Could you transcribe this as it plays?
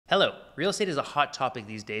Hello, real estate is a hot topic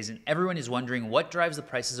these days and everyone is wondering what drives the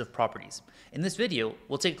prices of properties. In this video,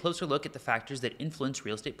 we'll take a closer look at the factors that influence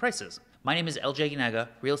real estate prices. My name is LJ Aguinaga,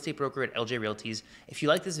 real estate broker at LJ Realties. If you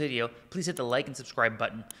like this video, please hit the like and subscribe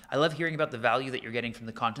button. I love hearing about the value that you're getting from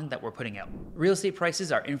the content that we're putting out. Real estate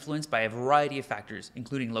prices are influenced by a variety of factors,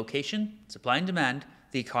 including location, supply and demand,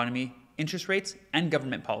 the economy, interest rates, and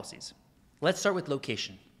government policies. Let's start with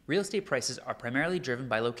location. Real estate prices are primarily driven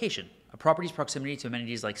by location. A property's proximity to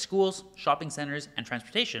amenities like schools, shopping centers, and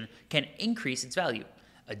transportation can increase its value.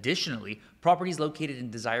 Additionally, properties located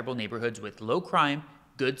in desirable neighborhoods with low crime,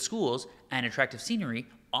 good schools, and attractive scenery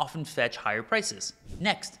often fetch higher prices.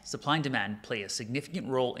 Next, supply and demand play a significant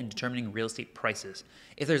role in determining real estate prices.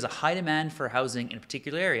 If there's a high demand for housing in a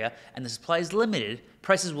particular area and the supply is limited,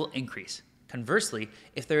 prices will increase. Conversely,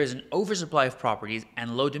 if there is an oversupply of properties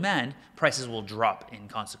and low demand, prices will drop in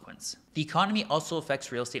consequence. The economy also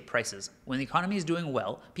affects real estate prices. When the economy is doing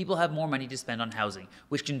well, people have more money to spend on housing,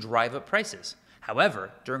 which can drive up prices.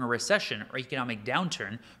 However, during a recession or economic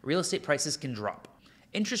downturn, real estate prices can drop.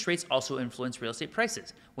 Interest rates also influence real estate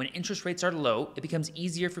prices. When interest rates are low, it becomes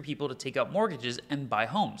easier for people to take out mortgages and buy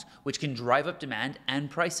homes, which can drive up demand and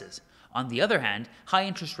prices. On the other hand, high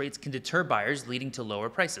interest rates can deter buyers, leading to lower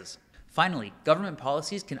prices. Finally, government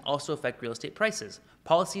policies can also affect real estate prices.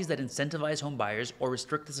 Policies that incentivize home buyers or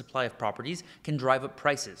restrict the supply of properties can drive up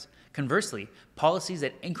prices. Conversely, policies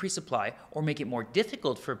that increase supply or make it more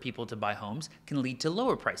difficult for people to buy homes can lead to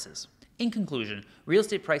lower prices. In conclusion, real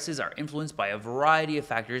estate prices are influenced by a variety of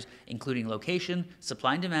factors, including location,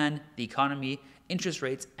 supply and demand, the economy, interest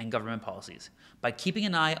rates, and government policies. By keeping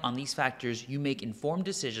an eye on these factors, you make informed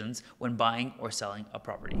decisions when buying or selling a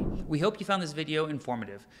property. We hope you found this video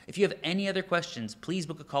informative. If you have any other questions, please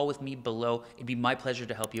book a call with me below. It'd be my pleasure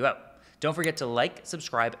to help you out. Don't forget to like,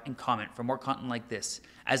 subscribe, and comment for more content like this.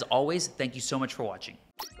 As always, thank you so much for watching.